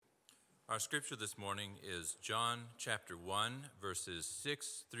Our scripture this morning is John chapter 1, verses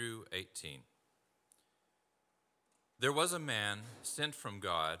 6 through 18. There was a man sent from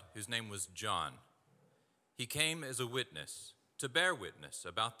God whose name was John. He came as a witness, to bear witness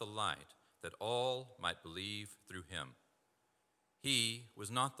about the light, that all might believe through him. He was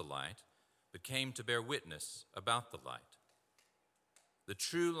not the light, but came to bear witness about the light. The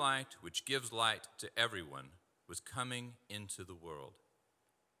true light, which gives light to everyone, was coming into the world.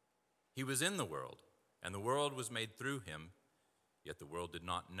 He was in the world, and the world was made through him, yet the world did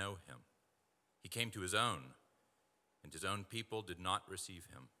not know him. He came to his own, and his own people did not receive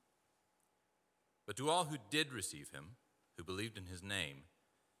him. But to all who did receive him, who believed in his name,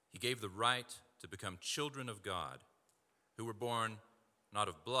 he gave the right to become children of God, who were born not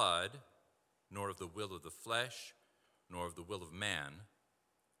of blood, nor of the will of the flesh, nor of the will of man,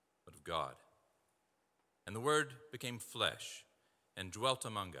 but of God. And the Word became flesh and dwelt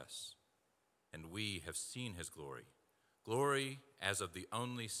among us, and we have seen his glory, glory as of the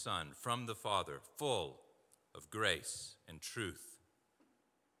only Son from the Father, full of grace and truth.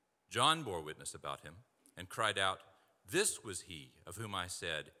 John bore witness about him and cried out, "This was he of whom I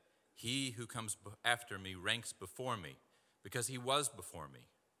said, 'He who comes after me ranks before me, because he was before me.'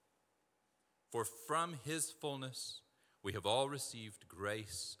 For from his fullness we have all received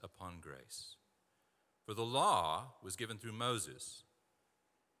grace upon grace. For the law was given through Moses.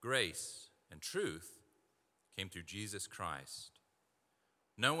 Grace and truth came through Jesus Christ.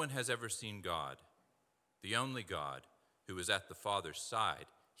 No one has ever seen God, the only God who is at the Father's side.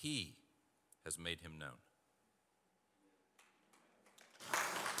 He has made him known."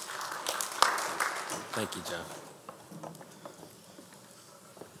 Thank you, Jeff.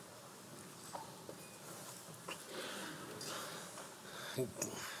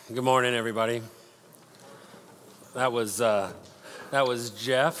 Good morning, everybody. That was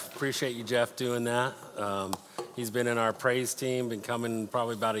Jeff. Appreciate you, Jeff, doing that. He's been in our praise team, been coming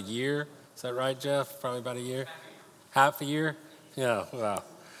probably about a year. Is that right, Jeff? Probably about a year? Half a year? Yeah, wow.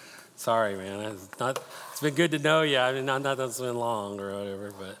 Sorry, man. It's been good to know you. I mean, not that it's been long or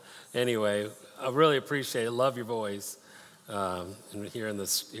whatever, but anyway, I really appreciate it. Love your voice and hearing the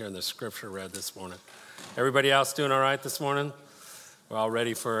scripture read this morning. Everybody else doing all right this morning? We're all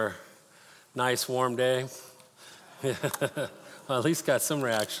ready for a nice warm day. Well, at least got some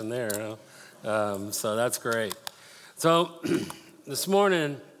reaction there. Huh? So that's great. So this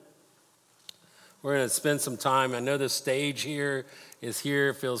morning, we're going to spend some time. I know the stage here is here.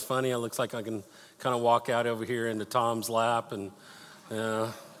 It feels funny. It looks like I can kind of walk out over here into Tom's lap, and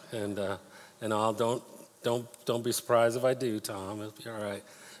all. Don't be surprised if I do, Tom. It'll be all right.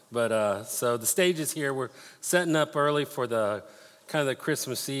 But so the stage is here. We're setting up early for the kind of the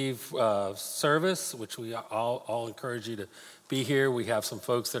Christmas Eve service, which we all encourage you to be here. We have some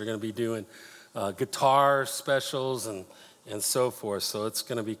folks that are going to be doing guitar specials and so forth. So it's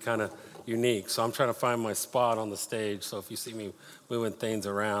going to be kind of unique. So I'm trying to find my spot on the stage. So if you see me moving things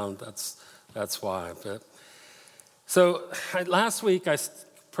around, that's why. But so last week, I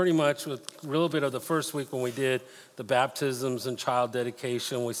pretty much with a little bit of the first week when we did the baptisms and child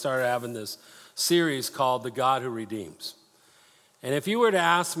dedication, we started having this series called The God Who Redeems. And if you were to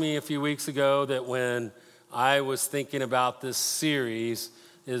ask me a few weeks ago that when I was thinking about this series,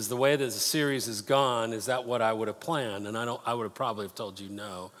 is the way that the series has gone, is that what I would have planned? And I would have probably have told you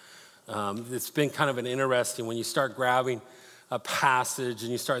no. It's been kind of an interesting, when you start grabbing a passage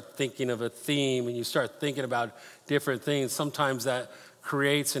and you start thinking of a theme and you start thinking about different things, sometimes that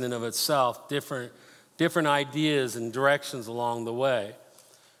creates in and of itself different ideas and directions along the way.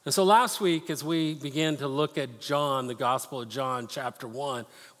 And so last week, as we began to look at John, the Gospel of John, chapter 1,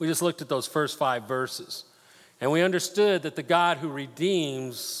 we just looked at those first 5 verses. And we understood that the God who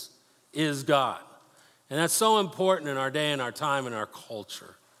redeems is God. And that's so important in our day and our time and our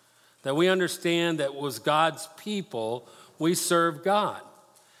culture, that we understand that was God's people, we serve God.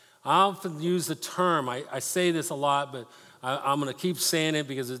 I often use the term, I say this a lot, but I'm going to keep saying it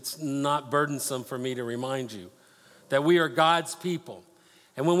because it's not burdensome for me to remind you, that we are God's people.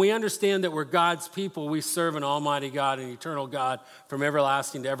 And when we understand that we're God's people, we serve an almighty God, an eternal God, from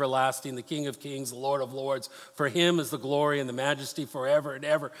everlasting to everlasting, the King of kings, the Lord of lords. For him is the glory and the majesty forever and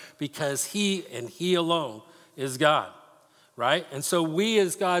ever, because he and he alone is God, right? And so we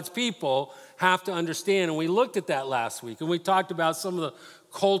as God's people have to understand, and we looked at that last week, and we talked about some of the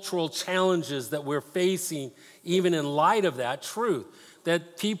cultural challenges that we're facing, even in light of that truth,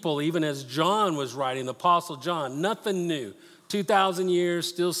 that people, even as John was writing, the Apostle John, nothing new, 2,000 years,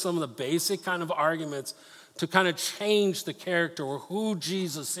 still some of the basic kind of arguments to kind of change the character or who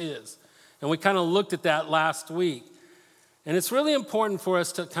Jesus is. And we kind of looked at that last week. And it's really important for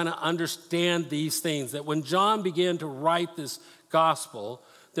us to kind of understand these things, that when John began to write this gospel,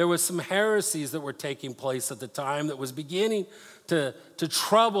 there was some heresies that were taking place at the time that was beginning to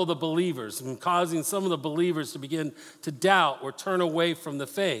trouble the believers and causing some of the believers to begin to doubt or turn away from the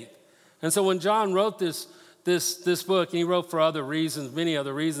faith. And so when John wrote this book, and he wrote for other reasons, many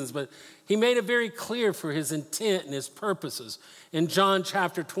other reasons, but he made it very clear for his intent and his purposes. In John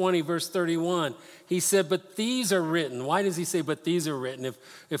chapter 20, verse 31, he said, but these are written. Why does he say, but these are written?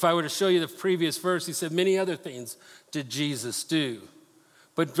 If I were to show you the previous verse, he said, many other things did Jesus do.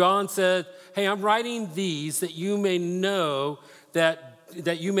 But John said, hey, I'm writing these that you may know, that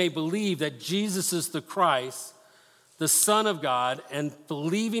you may believe that Jesus is the Christ, the Son of God, and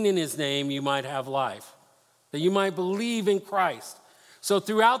believing in his name, you might have life. That you might believe in Christ. So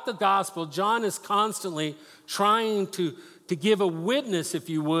throughout the gospel, John is constantly trying to give a witness, if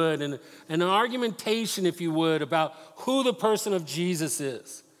you would, and an argumentation, if you would, about who the person of Jesus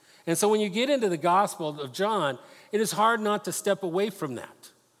is. And so when you get into the gospel of John, it is hard not to step away from that,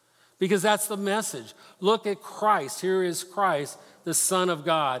 because that's the message. Look at Christ. Here is Christ, the Son of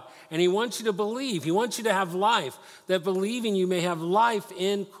God. And he wants you to believe. He wants you to have life, that believing you may have life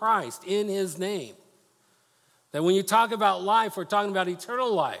in Christ, in his name. That when you talk about life, we're talking about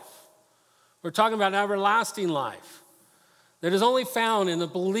eternal life. We're talking about everlasting life that is only found in the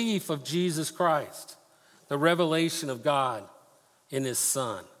belief of Jesus Christ, the revelation of God in his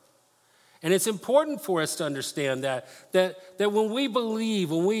Son. And it's important for us to understand that when we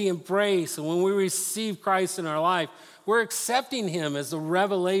believe, when we embrace, and when we receive Christ in our life, we're accepting him as the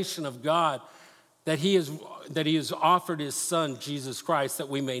revelation of God, that he has offered his Son, Jesus Christ, that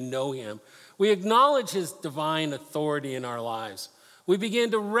we may know him. We acknowledge his divine authority in our lives. We begin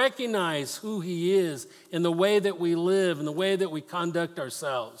to recognize who he is in the way that we live, in the way that we conduct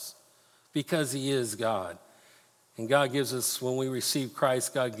ourselves, because he is God. And God gives us, when we receive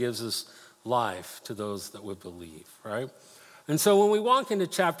Christ, God gives us life to those that would believe, right? And so when we walk into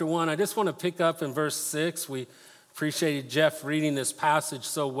chapter 1, I just want to pick up in verse 6. We appreciated Jeff reading this passage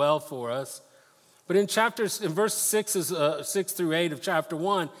so well for us. But in verse 6 through 8 of chapter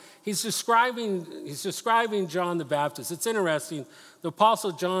 1, he's describing John the Baptist. It's interesting. The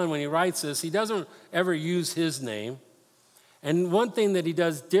Apostle John, when he writes this, he doesn't ever use his name. And one thing that he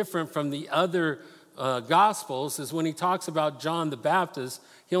does different from the other Gospels is when he talks about John the Baptist,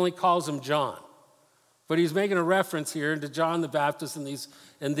 he only calls him John. But he's making a reference here to John the Baptist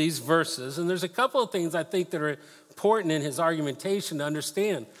in these verses. And there's a couple of things I think that are important in his argumentation to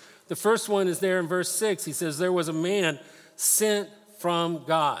understand. The first one is there in verse 6. He says, there was a man sent from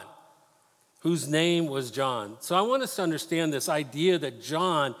God whose name was John. So I want us to understand this idea that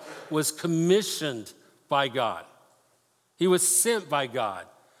John was commissioned by God. He was sent by God.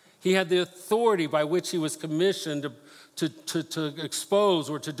 He had the authority by which he was commissioned to expose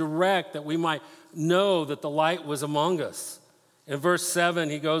or to direct, that we might know that the light was among us. In verse 7,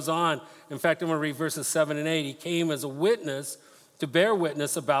 he goes on. In fact, I'm going to read verses 7 and 8. He came as a witness to bear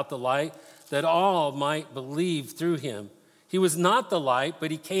witness about the light, that all might believe through him. He was not the light, but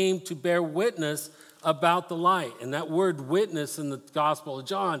he came to bear witness about the light. And that word witness in the Gospel of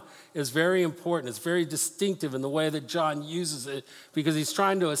John is very important. It's very distinctive in the way that John uses it, because he's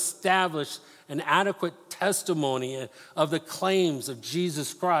trying to establish an adequate testimony of the claims of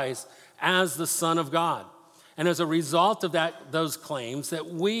Jesus Christ as the Son of God. And as a result of those claims that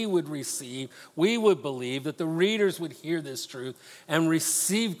we would receive, we would believe, that the readers would hear this truth and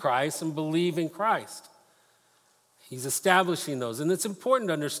receive Christ and believe in Christ. He's establishing those. And it's important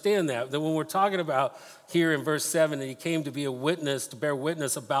to understand that when we're talking about here in verse 7, that he came to be a witness, to bear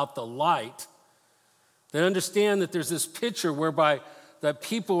witness about the light, then understand that there's this picture whereby that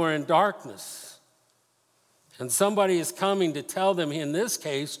people are in darkness. And somebody is coming to tell them, in this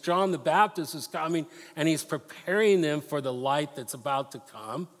case, John the Baptist is coming, and he's preparing them for the light that's about to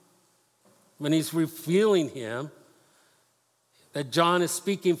come. When he's revealing him, that John is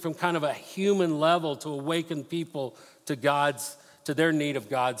speaking from kind of a human level to awaken people to their need of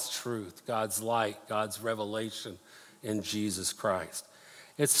God's truth, God's light, God's revelation in Jesus Christ.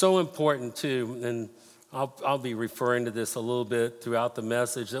 It's so important too, and I'll be referring to this a little bit throughout the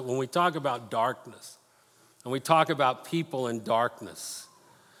message, that when we talk about darkness, and we talk about people in darkness,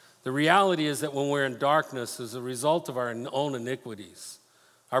 the reality is that when we're in darkness as a result of our own iniquities,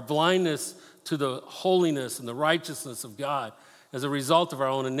 our blindness to the holiness and the righteousness of God as a result of our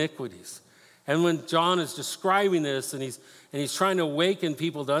own iniquities. And when John is describing this and he's trying to awaken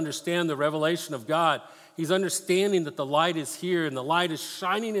people to understand the revelation of God, he's understanding that the light is here and the light is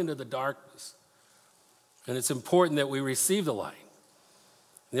shining into the darkness. And it's important that we receive the light.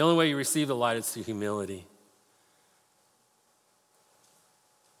 And the only way you receive the light is through humility.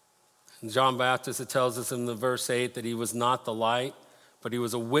 John Baptist, it tells us in the verse 8 that he was not the light, but he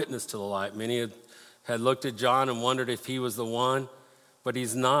was a witness to the light. Many had looked at John and wondered if he was the one, but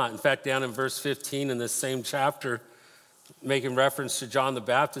he's not. In fact, down in verse 15 in this same chapter, making reference to John the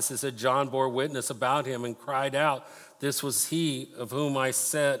Baptist, it said, John bore witness about him and cried out, this was he of whom I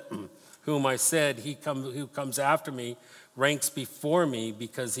said, he who comes after me ranks before me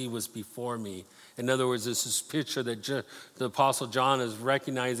because he was before me. In other words, this is a picture that the Apostle John is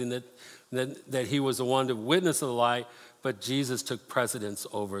recognizing that he was the one to witness the light, but Jesus took precedence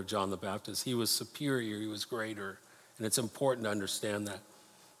over John the Baptist. He was superior, he was greater. And it's important to understand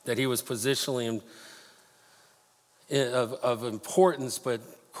that he was positionally of importance, but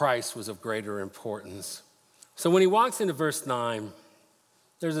Christ was of greater importance. So when he walks into verse 9,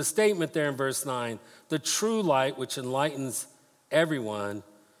 there's a statement there in verse 9, the true light which enlightens everyone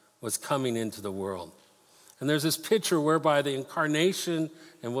was coming into the world. And there's this picture whereby the incarnation,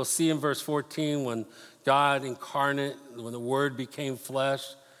 and we'll see in verse 14 when God incarnate, when the Word became flesh,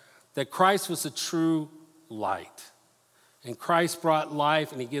 that Christ was the true light. And Christ brought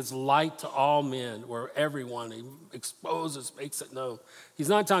life, and he gives light to all men, or everyone. He exposes, makes it known. He's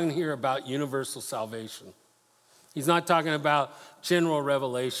not talking here about universal salvation. He's not talking about general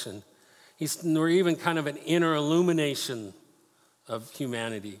revelation. Nor even kind of an inner illumination of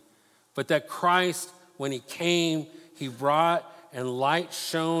humanity. But that Christ, when he came, he brought and light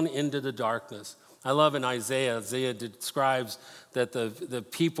shone into the darkness. I love in Isaiah describes that the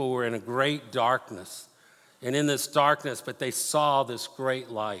people were in a great darkness. And in this darkness, but they saw this great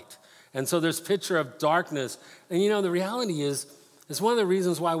light. And so there's a picture of darkness. And the reality is, it's one of the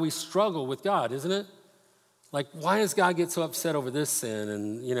reasons why we struggle with God, isn't it? Like, why does God get so upset over this sin?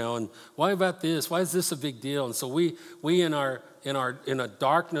 And, and why about this? Why is this a big deal? And so we in a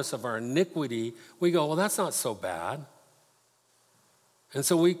darkness of our iniquity, we go, well, that's not so bad. And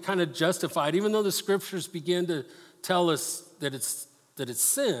so we kind of justify it, even though the scriptures begin to tell us that it's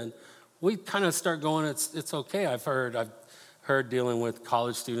sin. We kind of start going, it's okay. I've heard dealing with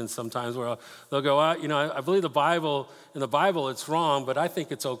college students sometimes where they'll go, I believe the Bible, in the Bible it's wrong, but I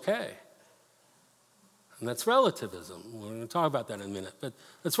think it's okay. And that's relativism. We're going to talk about that in a minute, but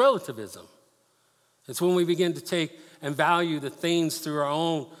that's relativism. It's when we begin to take and value the things through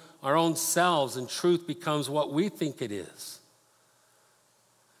our own selves, and truth becomes what we think it is.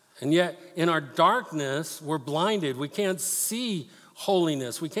 And yet, in our darkness, we're blinded. We can't see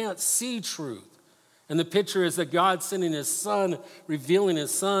holiness. We can't see truth. And the picture is that God sending his son, revealing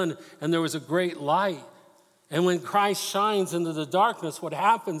his son, and there was a great light. And when Christ shines into the darkness, what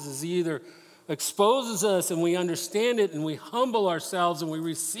happens is he either exposes us and we understand it and we humble ourselves and we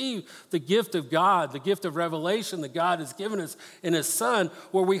receive the gift of God, the gift of revelation that God has given us in his son,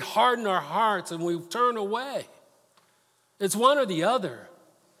 where we harden our hearts and we turn away. It's one or the other.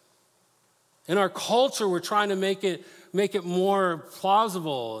 In our culture, we're trying to make it more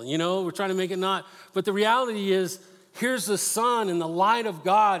plausible, we're trying to make it not. But the reality is, here's the sun and the light of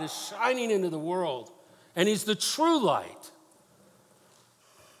God is shining into the world. And he's the true light,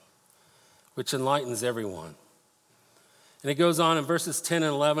 which enlightens everyone. And it goes on in verses 10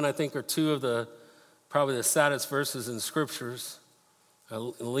 and 11, I think are two of probably the saddest verses in scriptures.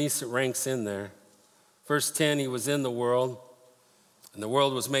 At least it ranks in there. Verse 10, he was in the world, and the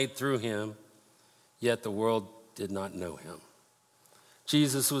world was made through him, yet the world did not know him.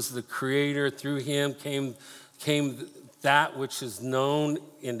 Jesus was the creator. Through him came that which is known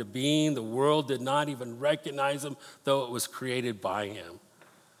into being. The world did not even recognize him, though it was created by him.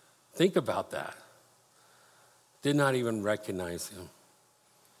 Think about that. Did not even recognize him.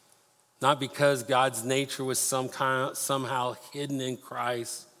 Not because God's nature was somehow hidden in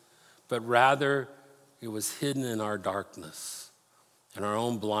Christ, but rather it was hidden in our darkness, in our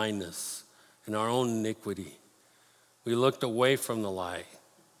own blindness, in our own iniquity. We looked away from the light.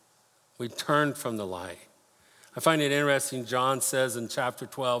 We turned from the light. I find it interesting, John says in chapter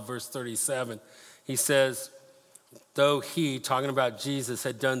 12, verse 37, he says, though he, talking about Jesus,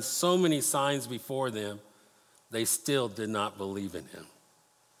 had done so many signs before them, they still did not believe in him.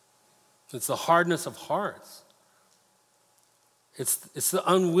 It's the hardness of hearts. It's the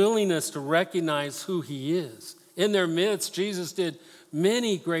unwillingness to recognize who he is. In their midst, Jesus did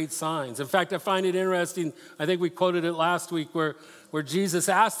many great signs. In fact, I find it interesting, I think we quoted it last week, where Jesus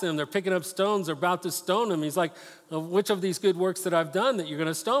asked them, they're picking up stones, they're about to stone him. He's like, which of these good works that I've done that you're going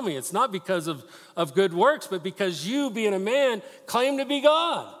to stone me? It's not because of good works, but because you, being a man, claim to be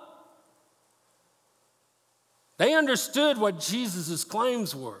God. They understood what Jesus'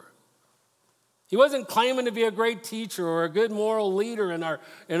 claims were. He wasn't claiming to be a great teacher or a good moral leader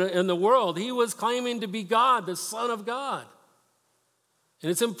in the world. He was claiming to be God, the Son of God.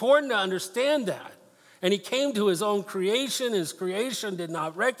 And it's important to understand that. And he came to his own creation. His creation did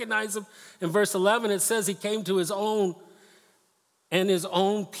not recognize him. In verse 11, it says he came to his own and his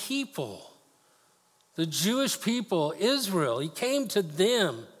own people. The Jewish people, Israel, he came to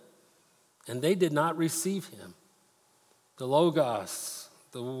them, and they did not receive him. The Logos,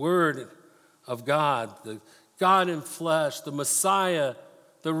 the Word of God, the God in flesh, the Messiah,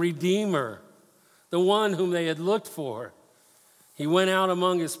 the Redeemer, the one whom they had looked for. He went out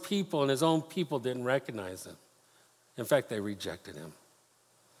among his people, and his own people didn't recognize him. In fact, they rejected him.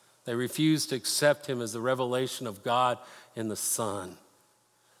 They refused to accept him as the revelation of God in the Son.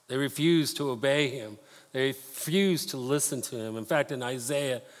 They refused to obey him. They refused to listen to him. In fact, in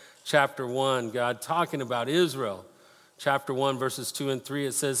Isaiah chapter 1, God talking about Israel, chapter 1, verses 2 and 3,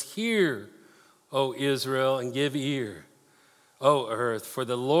 it says, "Hear, O Israel, and give ear, O earth, for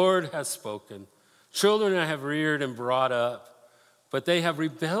the Lord has spoken. Children I have reared and brought up, but they have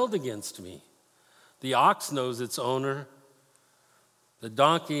rebelled against me. The ox knows its owner, the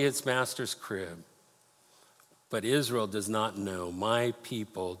donkey its master's crib. But Israel does not know. My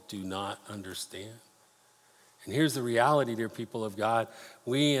people do not understand." And here's the reality, dear people of God.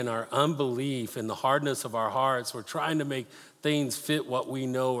 We, in our unbelief and the hardness of our hearts, we're trying to make things fit what we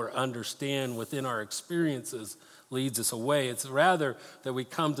know or understand within our experiences, leads us away. It's rather that we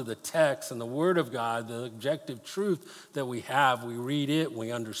come to the text and the Word of God, the objective truth that we have. We read it, and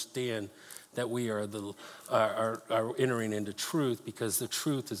we understand that we are entering into truth, because the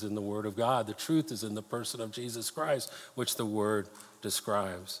truth is in the Word of God. The truth is in the person of Jesus Christ, which the Word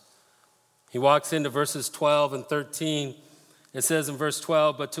describes. He walks into verses 12 and 13. It says in verse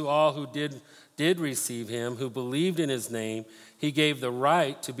 12, "But to all who did receive him, who believed in his name, he gave the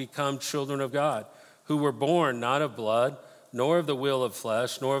right to become children of God, who were born not of blood, nor of the will of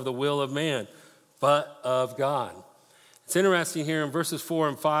flesh, nor of the will of man, but of God." It's interesting here in verses 4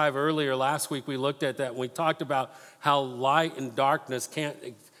 and 5. Earlier last week we looked at that and we talked about how light and darkness can't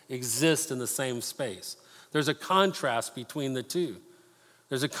exist in the same space. There's a contrast between the two.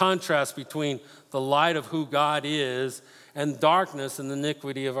 There's a contrast between the light of who God is and darkness and the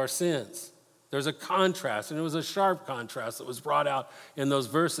iniquity of our sins. There's a contrast, and it was a sharp contrast that was brought out in those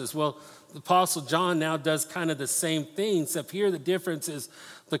verses. Well, the Apostle John now does kind of the same thing, except here the difference is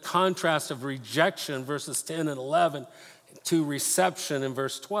the contrast of rejection, verses 10 and 11, to reception in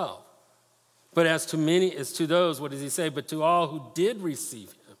verse 12. But as to those, what does he say? But to all who did receive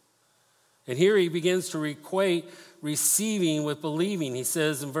him. And here he begins to equate receiving with believing. He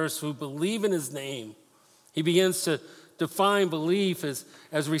says in verse, "Who believe in his name." He begins to define belief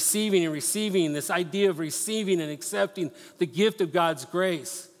as receiving and receiving, this idea of receiving and accepting the gift of God's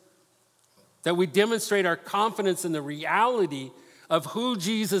grace. That we demonstrate our confidence in the reality of who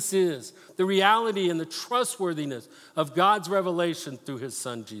Jesus is, the reality and the trustworthiness of God's revelation through his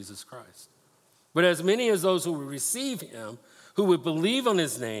Son, Jesus Christ. But as many as those who would receive him, who would believe on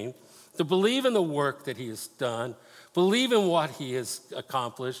his name, to believe in the work that he has done, believe in what he has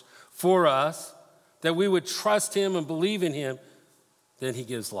accomplished for us, that we would trust him and believe in him, then he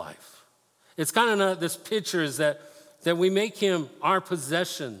gives life. It's kind of this picture is that we make him our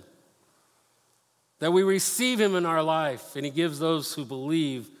possession, that we receive him in our life, and he gives those who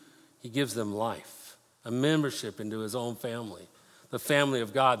believe, he gives them life, a membership into his own family, the family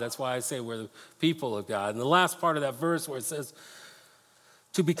of God. That's why I say we're the people of God. And the last part of that verse where it says,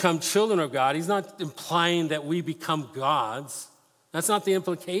 to become children of God, he's not implying that we become gods. That's not the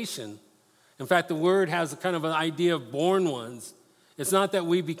implication. In fact, the word has a kind of an idea of born ones. It's not that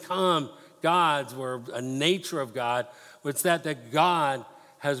we become gods or a nature of God, but it's that God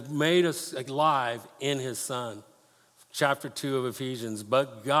has made us alive in his Son. Chapter 2 of Ephesians,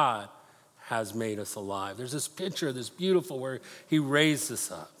 but God has made us alive. There's this picture, this beautiful, where he raised us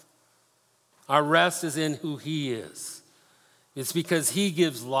up. Our rest is in who he is. It's because he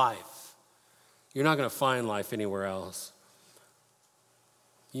gives life. You're not going to find life anywhere else.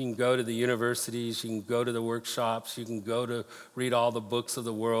 You can go to the universities, you can go to the workshops, you can go to read all the books of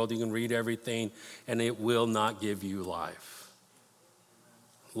the world, you can read everything, and it will not give you life.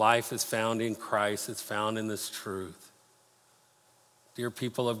 Life is found in Christ, it's found in this truth. Dear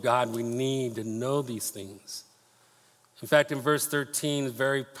people of God, we need to know these things. In fact, in verse 13, a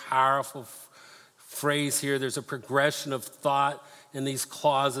very powerful phrase here, there's a progression of thought in these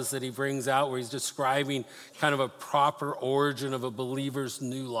clauses that he brings out where he's describing kind of a proper origin of a believer's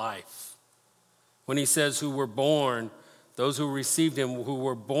new life. When he says who were born, those who received him, who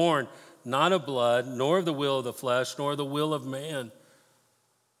were born not of blood, nor of the will of the flesh, nor the will of man,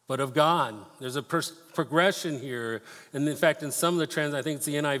 but of God. There's a progression here. And in fact, in some of the trends, I think it's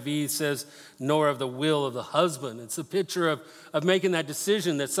the NIV says, nor of the will of the husband. It's a picture of making that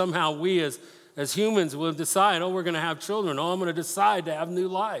decision that somehow we as humans will decide, we're going to have children. I'm going to decide to have new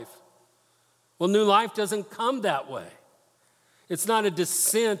life. Well, new life doesn't come that way. It's not a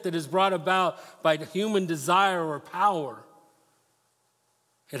descent that is brought about by human desire or power.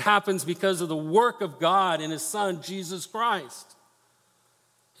 It happens because of the work of God in his Son, Jesus Christ.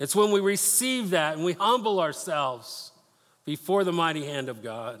 It's when we receive that and we humble ourselves before the mighty hand of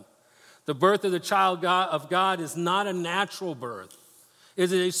God. The birth of the child of God is not a natural birth.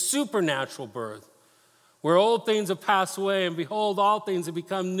 It is a supernatural birth where old things have passed away and behold, all things have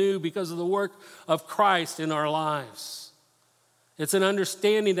become new because of the work of Christ in our lives. It's an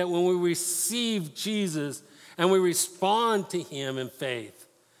understanding that when we receive Jesus and we respond to him in faith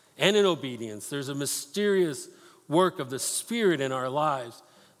and in obedience, there's a mysterious work of the Spirit in our lives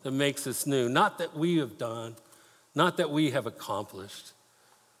that makes us new. Not that we have done, not that we have accomplished.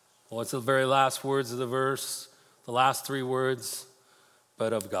 Well, it's the very last words of the verse, the last three words,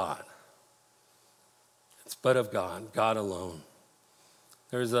 but of God. It's but of God, God alone.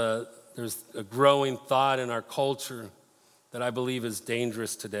 There's a growing thought in our culture that I believe is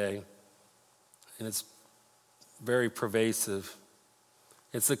dangerous today, and it's very pervasive.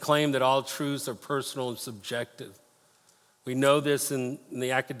 It's the claim that all truths are personal and subjective. We know this in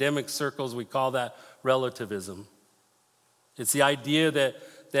the academic circles, we call that relativism. It's the idea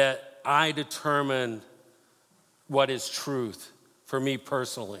that I determine what is truth for me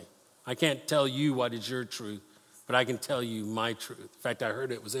personally. I can't tell you what is your truth, but I can tell you my truth. In fact, I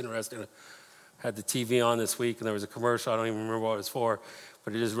heard it was interesting. I had the TV on this week, and there was a commercial. I don't even remember what it was for,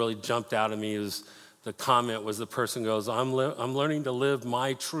 but it just really jumped out at me. The comment was the person goes, I'm learning to live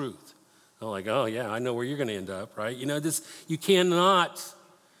my truth. I'm like, oh yeah, I know where you're going to end up, right? You cannot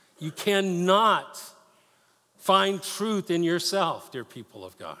find truth in yourself, dear people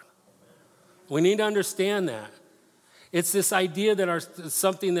of God. We need to understand that. It's this idea that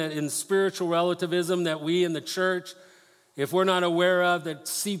something that in spiritual relativism that we in the church, if we're not aware of, that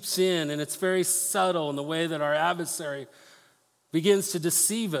seeps in, and it's very subtle in the way that our adversary begins to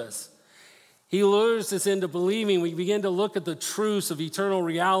deceive us. He lures us into believing. We begin to look at the truths of eternal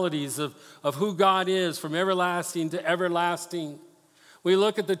realities of who God is from everlasting to everlasting. We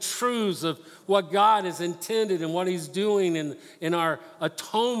look at the truths of what God has intended and what he's doing in our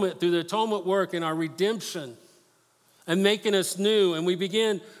atonement, through the atonement work in our redemption and making us new. And we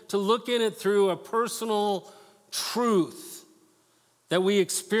begin to look in it through a personal truth that we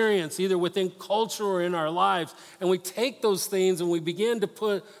experience either within culture or in our lives. And we take those things and we begin to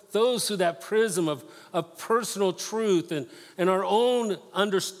put those through that prism of personal truth and our own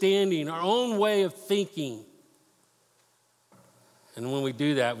understanding, our own way of thinking. And when we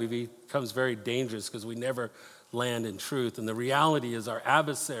do that, it becomes very dangerous because we never land in truth. And the reality is our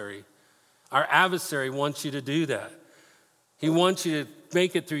adversary wants you to do that. He wants you to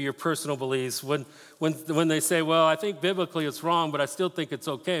make it through your personal beliefs. When they say, well, I think biblically it's wrong, but I still think it's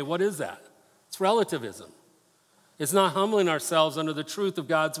okay. What is that? It's relativism. It's not humbling ourselves under the truth of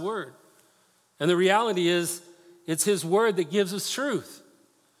God's word. And the reality is, it's his word that gives us truth,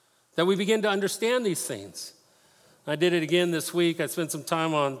 that we begin to understand these things. I did it again this week. I spent some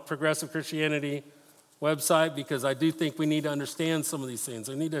time on Progressive Christianity website because I do think we need to understand some of these things.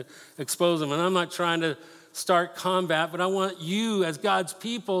 I need to expose them. And I'm not trying to start combat, but I want you as God's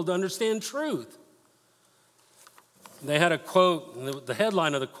people to understand truth. They had a quote, the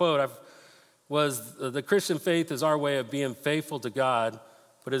headline of the quote was, the Christian faith is our way of being faithful to God,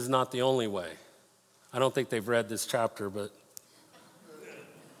 but it is not the only way. I don't think they've read this chapter, but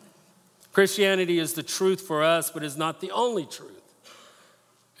Christianity is the truth for us, but is not the only truth.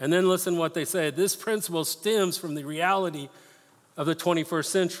 And then listen what they say. This principle stems from the reality of the 21st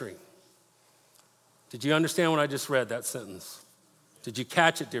century. Did you understand what I just read, that sentence? Did you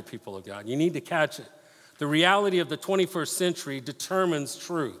catch it, dear people of God? You need to catch it. The reality of the 21st century determines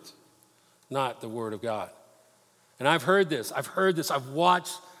truth, not the Word of God. And I've heard this. I've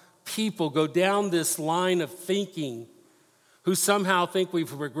watched people go down this line of thinking who somehow think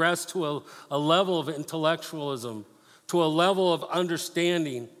we've regressed to a level of intellectualism, to a level of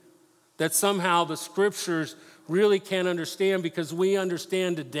understanding that somehow the Scriptures really can't understand because we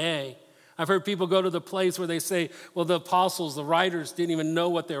understand today. I've heard people go to the place where they say, well, the apostles, the writers didn't even know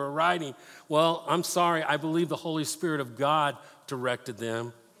what they were writing. Well, I'm sorry, I believe the Holy Spirit of God directed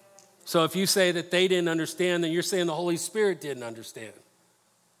them. So if you say that they didn't understand, then you're saying the Holy Spirit didn't understand.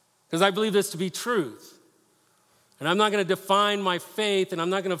 Because I believe this to be truth. And I'm not going to define my faith, and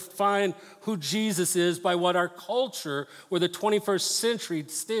I'm not going to define who Jesus is by what our culture or the 21st century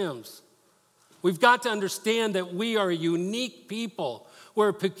stems. We've got to understand that we are a unique people. We're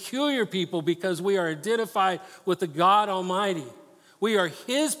a peculiar people because we are identified with the God Almighty. We are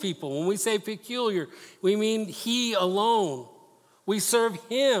His people. When we say peculiar, we mean He alone. We serve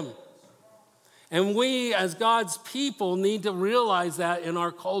Him. And we, as God's people, need to realize that in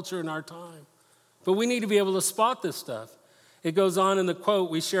our culture and our time. But we need to be able to spot this stuff. It goes on in the quote,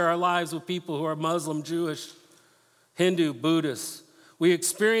 we share our lives with people who are Muslim, Jewish, Hindu, Buddhist. We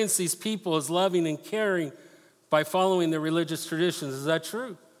experience these people as loving and caring by following their religious traditions. Is that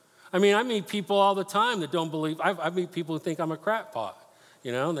true? I mean, I meet people all the time that don't believe. I meet people who think I'm a crackpot.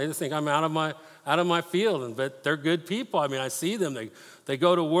 You know, they just think I'm out of my field, but they're good people. I mean, I see them. They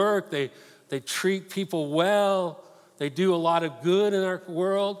go to work. They treat people well. They do a lot of good in our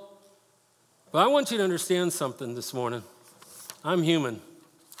world. But I want you to understand something this morning. I'm human.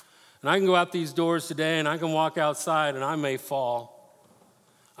 And I can go out these doors today and I can walk outside and I may fall.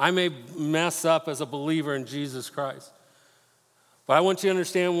 I may mess up as a believer in Jesus Christ. But I want you to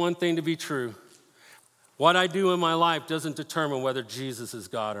understand one thing to be true. What I do in my life doesn't determine whether Jesus is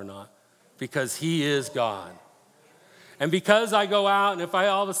God or not, because He is God. And because I go out and if I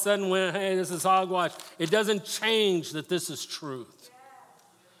all of a sudden went, hey, this is hogwash, it doesn't change that this is truth.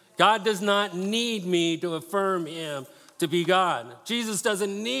 God does not need me to affirm Him to be God. Jesus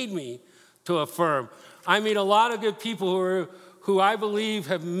doesn't need me to affirm. I meet a lot of good people who I believe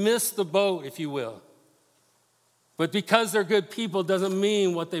have missed the boat, if you will. But because they're good people doesn't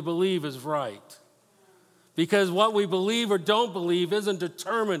mean what they believe is right. Because what we believe or don't believe isn't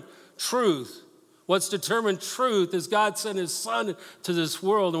determined truth. What's determined truth is God sent His Son to this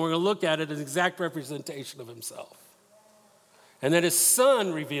world, and we're going to look at it as an exact representation of Himself. And that His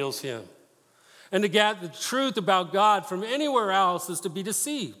Son reveals Him. And to get the truth about God from anywhere else is to be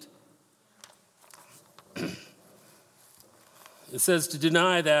deceived. It says to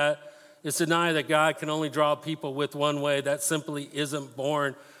deny that, it's to deny that God can only draw people with one way. That simply isn't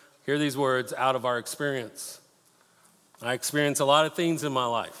born, hear these words, out of our experience. I experience a lot of things in my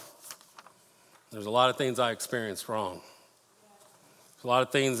life. There's a lot of things I experienced wrong. There's a lot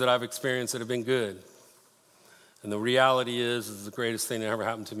of things that I've experienced that have been good. And the reality is the greatest thing that ever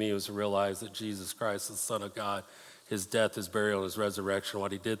happened to me was to realize that Jesus Christ, the Son of God, His death, His burial, and His resurrection,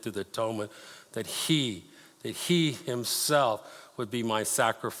 what He did through the atonement, that He Himself would be my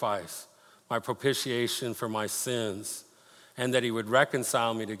sacrifice, my propitiation for my sins, and that He would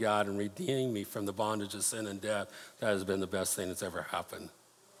reconcile me to God and redeem me from the bondage of sin and death. That has been the best thing that's ever happened.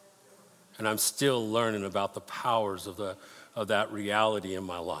 And I'm still learning about the powers of that reality in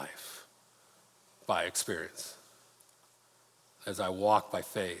my life by experience. As I walk by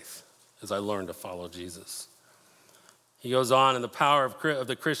faith, as I learn to follow Jesus. He goes on, and the power of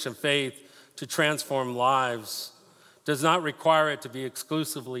the Christian faith to transform lives does not require it to be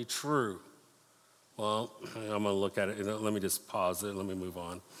exclusively true. Well, I'm going to look at it. Let me just pause it. Let me move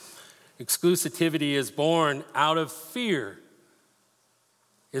on. Exclusivity is born out of fear.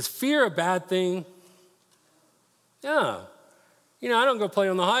 Is fear a bad thing? Yeah. You know, I don't go play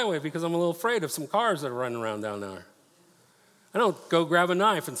on the highway because I'm a little afraid of some cars that are running around down there. I don't go grab a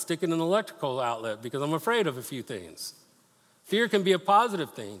knife and stick it in an electrical outlet because I'm afraid of a few things. Fear can be a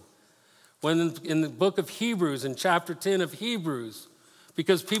positive thing. When in the book of Hebrews, in chapter 10 of Hebrews,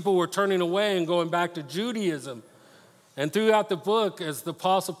 because people were turning away and going back to Judaism, and throughout the book, as the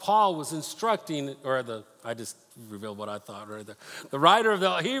Apostle Paul was instructing, I just revealed what I thought right there. The writer of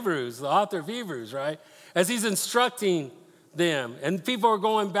the Hebrews, the author of Hebrews, right? As he's instructing them, and people are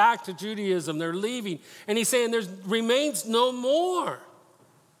going back to Judaism, they're leaving, and he's saying there remains no more.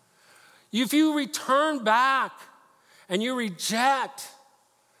 If you return back and you reject,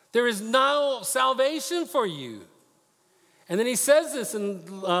 there is no salvation for you. And then he says this in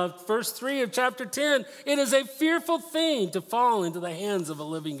verse 3 of chapter 10, it is a fearful thing to fall into the hands of a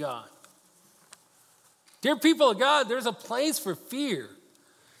living God. Dear people of God, there's a place for fear.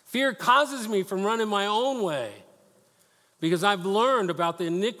 Fear causes me from running my own way because I've learned about the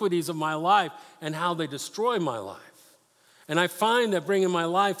iniquities of my life and how they destroy my life. And I find that bringing my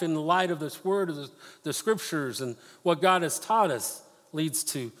life in the light of this word, of the scriptures and what God has taught us leads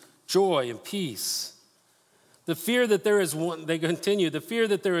to joy and peace. The fear that there is one, they continue, the fear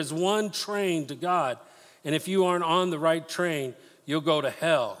that there is one train to God, and if you aren't on the right train, you'll go to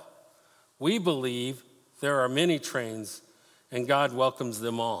hell. We believe there are many trains, and God welcomes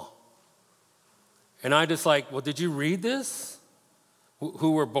them all. And I just like, well, did you read this?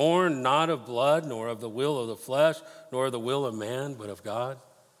 Who were born not of blood, nor of the will of the flesh, nor of the will of man, but of God.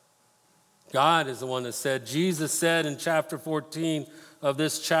 God is the one that said. Jesus said in chapter 14 of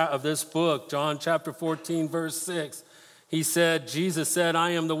this book, John chapter 14, verse 6, Jesus said,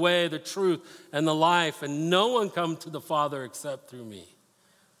 I am the way, the truth, and the life, and no one comes to the Father except through me.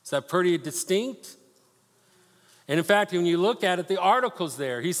 Is that pretty distinct? And in fact, when you look at it, the article's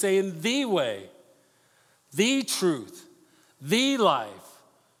there. He's saying the way, the truth, the life.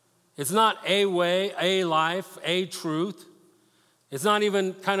 It's not a way, a life, a truth. It's not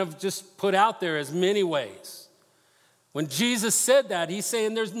even kind of just put out there as many ways. When Jesus said that, he's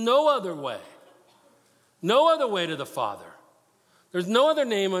saying there's no other way to the Father. There's no other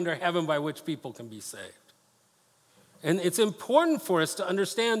name under heaven by which people can be saved. And it's important for us to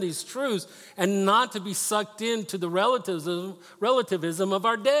understand these truths and not to be sucked into the relativism of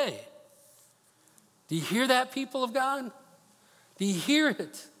our day. Do you hear that, people of God? Do you hear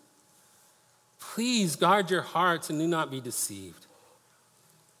it? Please guard your hearts and do not be deceived.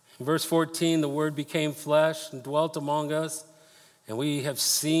 In verse 14, the Word became flesh and dwelt among us, and we have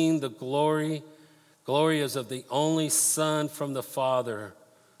seen the glory is of the only Son from the Father,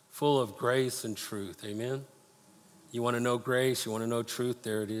 full of grace and truth. Amen? You want to know grace, you want to know truth,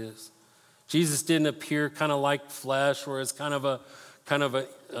 there it is. Jesus didn't appear kind of like flesh, where it's kind of a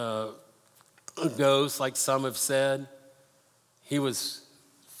ghost, like some have said. He was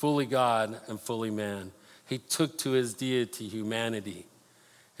fully God and fully man. He took to his deity humanity.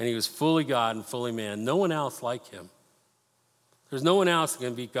 And he was fully God and fully man. No one else like him. There's no one else that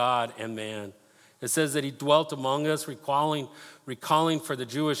can be God and man. It says that he dwelt among us, recalling for the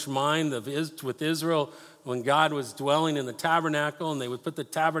Jewish mind with Israel when God was dwelling in the tabernacle, and they would put the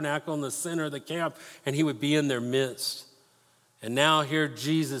tabernacle in the center of the camp, and he would be in their midst. And now here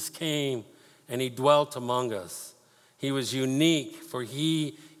Jesus came, and he dwelt among us. He was unique, for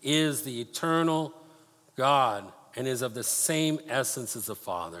he is the eternal God and is of the same essence as the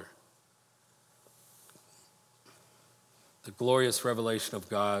Father. The glorious revelation of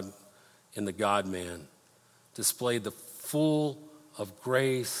God in the God-man, displayed full of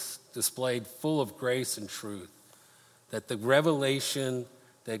grace and truth. That the revelation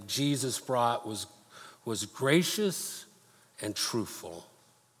that Jesus brought was gracious and truthful.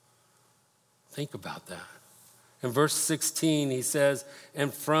 Think about that. In verse 16, he says,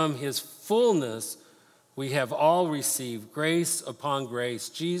 and from his fullness we have all received grace upon grace.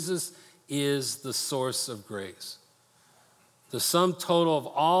 Jesus is the source of grace. The sum total of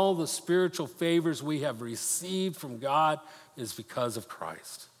all the spiritual favors we have received from God is because of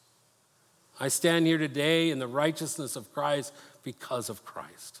Christ. I stand here today in the righteousness of Christ because of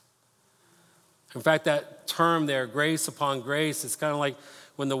Christ. In fact, that term there, grace upon grace, is kind of like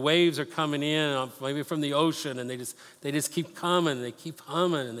when the waves are coming in, maybe from the ocean, and they just keep coming, and they keep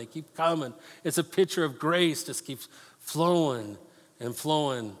humming, and they keep coming. It's a picture of grace, just keeps flowing and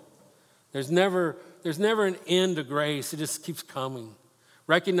flowing. There's never an end to grace. It just keeps coming.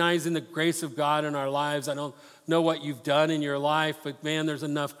 Recognizing the grace of God in our lives. I don't know what you've done in your life, but man, there's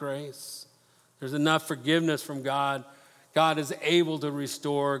enough grace. There's enough forgiveness from God. God is able to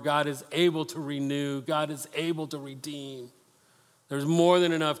restore. God is able to renew. God is able to redeem. There's more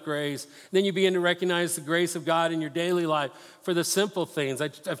than enough grace. Then you begin to recognize the grace of God in your daily life for the simple things.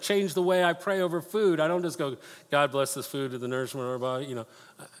 I've changed the way I pray over food. I don't just go, God bless this food to the nourishment of our body.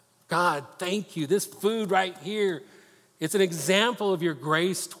 God, thank you. This food right here, it's an example of your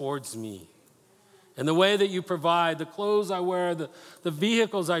grace towards me. And the way that you provide, the clothes I wear, the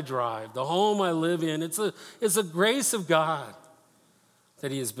vehicles I drive, the home I live in, it's a grace of God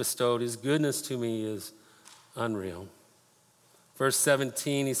that he has bestowed. His goodness to me is unreal. Verse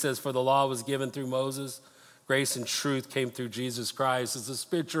 17, he says, for the law was given through Moses. Grace and truth came through Jesus Christ. It's this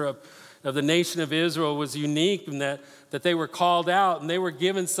picture of the nation of Israel was unique in that they were called out and they were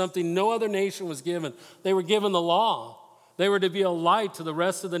given something no other nation was given. They were given the law. They were to be a light to the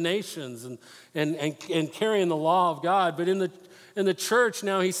rest of the nations and carrying the law of God. But in the church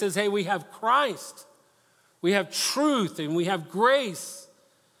now, he says, hey, we have Christ. We have truth and we have grace.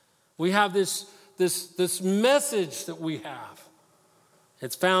 We have this message that we have.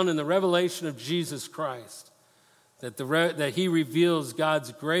 It's found in the revelation of Jesus Christ, that he reveals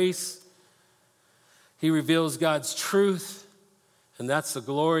God's grace, he reveals God's truth, and that's the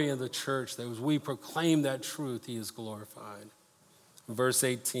glory of the church, that as we proclaim that truth, he is glorified. Verse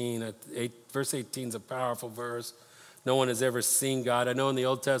 18 is a powerful verse. No one has ever seen God. I know in the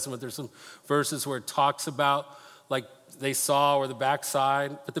Old Testament there's some verses where it talks about like they saw or the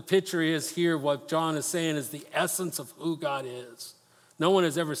backside, but the picture is here, what John is saying is the essence of who God is. No one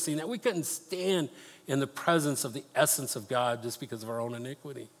has ever seen that. We couldn't stand in the presence of the essence of God just because of our own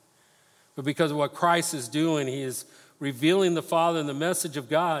iniquity. But because of what Christ is doing, he is revealing the Father and the message of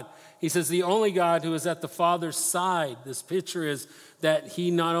God. He says the only God who is at the Father's side. This picture is that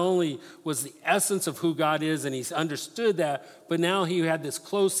he not only was the essence of who God is, and he's understood that, but now he had this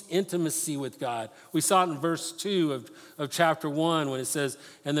close intimacy with God. We saw it in verse 2 of chapter 1 when it says,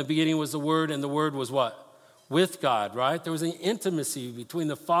 "In the beginning was the Word, and the Word was" what? With God, right? There was an intimacy between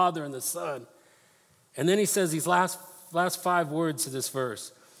the Father and the Son. And then he says these last 5 words to this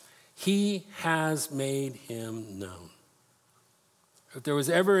verse. He has made him known. If there was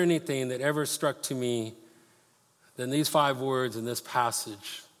ever anything that ever struck to me, then these 5 words in this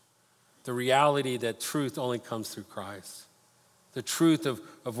passage, the reality that truth only comes through Christ. The truth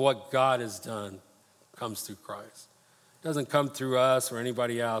of what God has done comes through Christ. It doesn't come through us or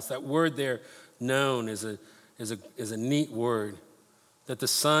anybody else. That word there, known, is a neat word. That the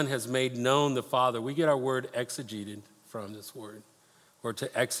Son has made known the Father. We get our word exegeted from this word. Or to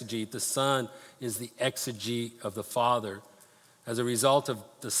exegete. The Son is the exegete of the Father. As a result of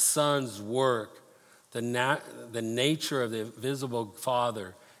the Son's work, the nature of the invisible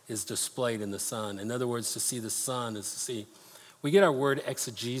Father is displayed in the Son. In other words, to see the Son is to see. We get our word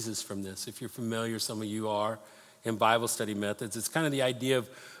exegesis from this. If you're familiar, some of you are, in Bible study methods. It's kind of the idea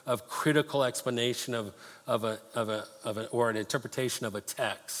of critical explanation or an interpretation of a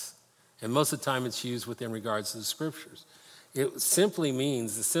text. And most of the time it's used within regards to the Scriptures. It simply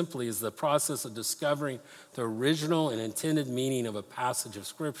is the process of discovering the original and intended meaning of a passage of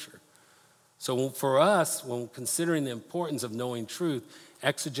Scripture. So for us, when considering the importance of knowing truth,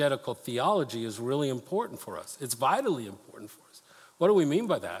 exegetical theology is really important for us. It's vitally important for us. What do we mean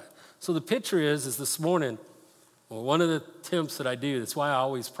by that? So the picture is this morning, one of the attempts that I do, that's why I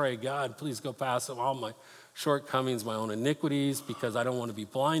always pray, God, please go past all my shortcomings, my own iniquities, because I don't want to be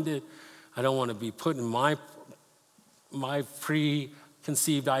blinded. I don't want to be putting my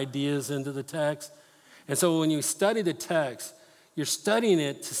preconceived ideas into the text. And so when you study the text, you're studying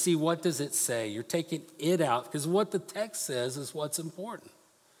it to see what does it say. You're taking it out, because what the text says is what's important,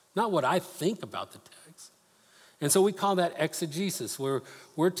 not what I think about the text. And so we call that exegesis, where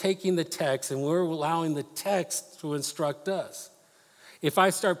we're taking the text and we're allowing the text to instruct us. If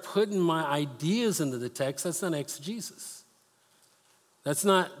I start putting my ideas into the text, that's not exegesis. That's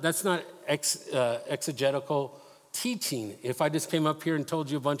not exegetical teaching. If I just came up here and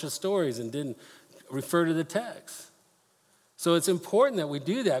told you a bunch of stories and didn't refer to the text. So it's important that we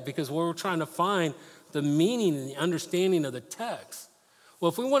do that, because we're trying to find the meaning and the understanding of the text. Well,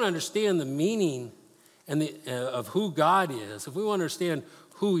 if we want to understand the meaning and of who God is, if we want to understand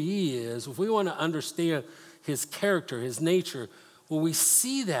who he is, if we want to understand his character, his nature, well, we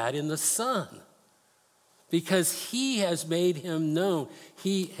see that in the Son, because he has made him known.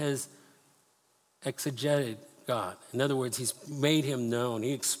 He has exegeted God. In other words, he's made him known.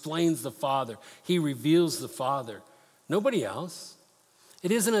 He explains the Father. He reveals the Father. Nobody else.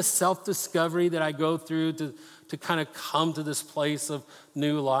 It isn't a self-discovery that I go through to kind of come to this place of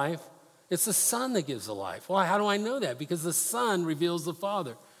new life. It's the Son that gives the life. Well, how do I know that? Because the Son reveals the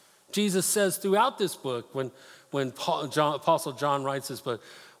Father. Jesus says throughout this book, when Apostle John writes this book,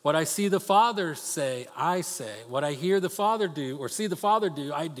 what I see the Father say, I say. What I hear the Father do, or see the Father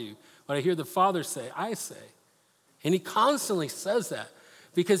do, I do. What I hear the Father say, I say. And he constantly says that,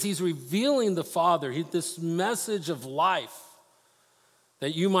 because he's revealing the Father, this message of life,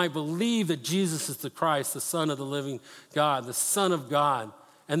 that you might believe that Jesus is the Christ, the Son of the living God, the Son of God,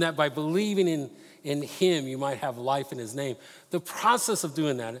 and that by believing in him, you might have life in his name. The process of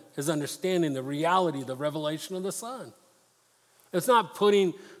doing that is understanding the reality, the revelation of the Son. It's not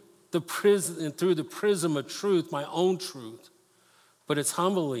putting through the prism of truth, my own truth, but it's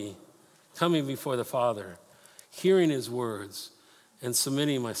humbly coming before the Father, hearing his words, and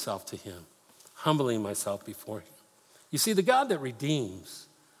submitting myself to him, humbling myself before him. You see, the God that redeems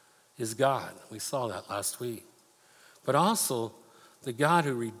is God. We saw that last week. But also, the God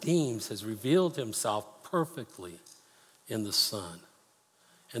who redeems has revealed himself perfectly in the Son.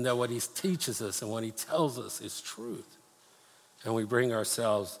 And that what he teaches us and what he tells us is truth. And we bring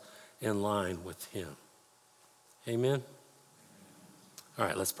ourselves in line with him. Amen? All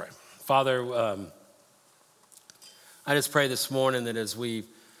right, let's pray. Father, I just pray this morning that as we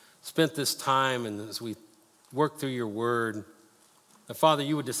spent this time and as we work through your word, that Father,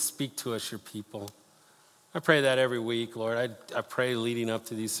 you would just speak to us, your people. I pray that every week, Lord. I pray leading up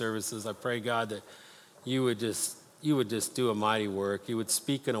to these services. I pray, God, that you would just do a mighty work. You would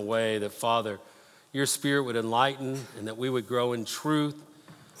speak in a way that, Father, your Spirit would enlighten, and that we would grow in truth,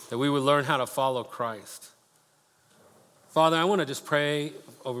 that we would learn how to follow Christ. Father, I want to just pray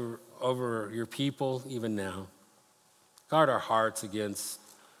over your people even now. Guard our hearts against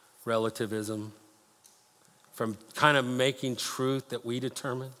relativism, from kind of making truth that we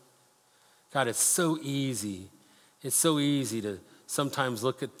determine. God, it's so easy. It's so easy to sometimes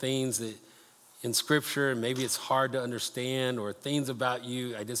look at things that in Scripture, and maybe it's hard to understand, or things about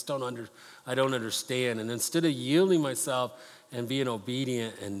you I just don't understand. And instead of yielding myself and being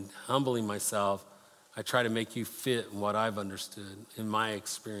obedient and humbling myself, I try to make you fit in what I've understood in my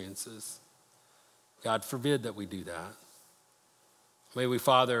experiences. God forbid that we do that. May we,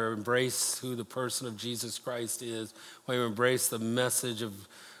 Father, embrace who the person of Jesus Christ is. May we embrace the message of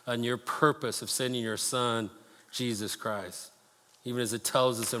and your purpose of sending your Son, Jesus Christ. Even as it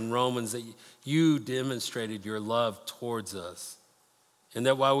tells us in Romans that you demonstrated your love towards us. And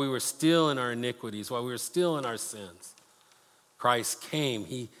that while we were still in our iniquities, while we were still in our sins, Christ came.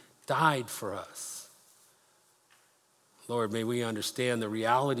 He died for us. Lord, may we understand the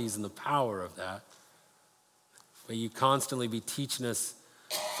realities and the power of that. May you constantly be teaching us,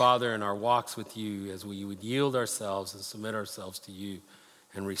 Father, in our walks with you as we would yield ourselves and submit ourselves to you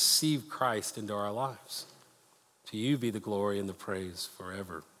and receive Christ into our lives. To you be the glory and the praise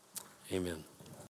forever. Amen.